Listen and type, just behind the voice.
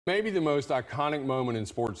Maybe the most iconic moment in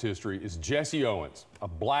sports history is Jesse Owens, a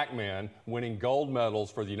black man winning gold medals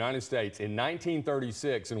for the United States in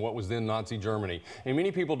 1936 in what was then Nazi Germany. And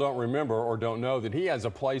many people don't remember or don't know that he has a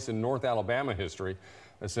place in North Alabama history.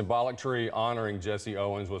 A symbolic tree honoring Jesse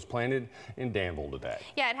Owens was planted in Danville today.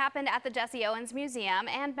 Yeah, it happened at the Jesse Owens Museum,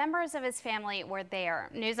 and members of his family were there.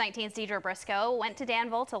 News 19's Deidre Briscoe went to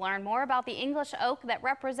Danville to learn more about the English oak that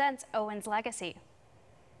represents Owens' legacy.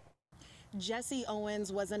 Jesse Owens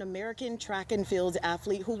was an American track and field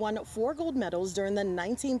athlete who won 4 gold medals during the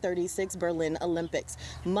 1936 Berlin Olympics.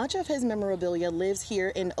 Much of his memorabilia lives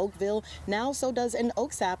here in Oakville. Now so does an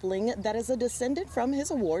oak sapling that is a descendant from his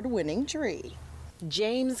award-winning tree.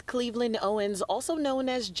 James Cleveland Owens, also known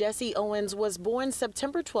as Jesse Owens, was born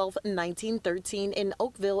September 12, 1913 in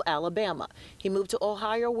Oakville, Alabama. He moved to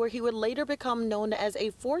Ohio, where he would later become known as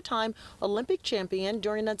a 4-time Olympic champion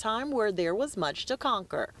during a time where there was much to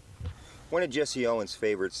conquer. One of Jesse Owens'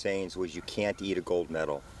 favorite sayings was, "You can't eat a gold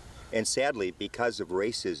medal." And sadly, because of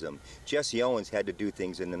racism, Jesse Owens had to do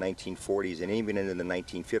things in the 1940s and even into the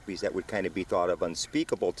 1950s that would kind of be thought of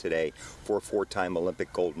unspeakable today for a 4-time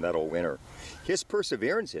Olympic gold medal winner. His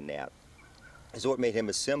perseverance in that is what made him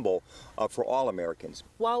a symbol for all Americans.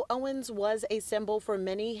 While Owens was a symbol for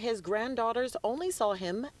many, his granddaughters only saw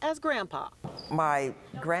him as Grandpa. My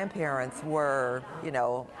grandparents were,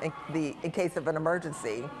 in case of an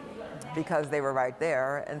emergency, because they were right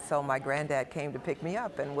there, and so my granddad came to pick me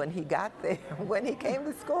up, and when he got there, when he came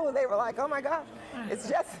to school, they were like, "Oh my gosh, it's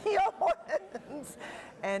Jesse Owens."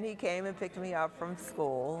 And he came and picked me up from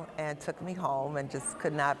school and took me home, and just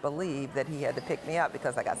could not believe that he had to pick me up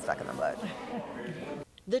because I got stuck in the mud.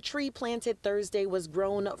 The tree planted Thursday was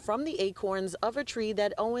grown from the acorns of a tree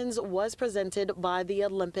that Owens was presented by the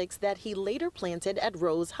Olympics that he later planted at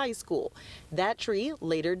Rose High School. That tree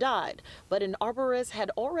later died, but an arborist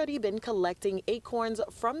had already been collecting acorns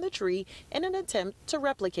from the tree in an attempt to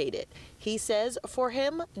replicate it. He says for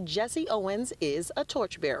him, Jesse Owens is a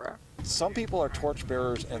torchbearer. Some people are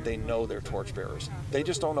torchbearers and they know they're torchbearers. They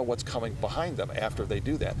just don't know what's coming behind them after they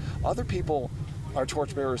do that. Other people are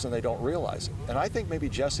torchbearers and they don't realize it. And I think maybe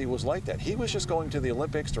Jesse was like that. He was just going to the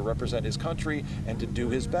Olympics to represent his country and to do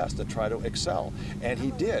his best, to try to excel. And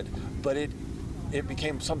he did, but it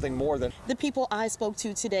became something more than. The people I spoke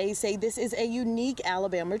to today say this is a unique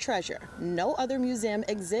Alabama treasure. No other museum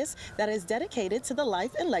exists that is dedicated to the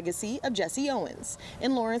life and legacy of Jesse Owens.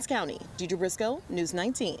 In Lawrence County, Deidre Briscoe, News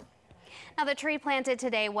 19. Now, the tree planted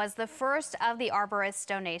today was the first of the arborist's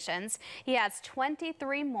donations. He has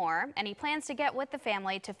 23 more, and he plans to get with the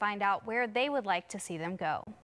family to find out where they would like to see them go.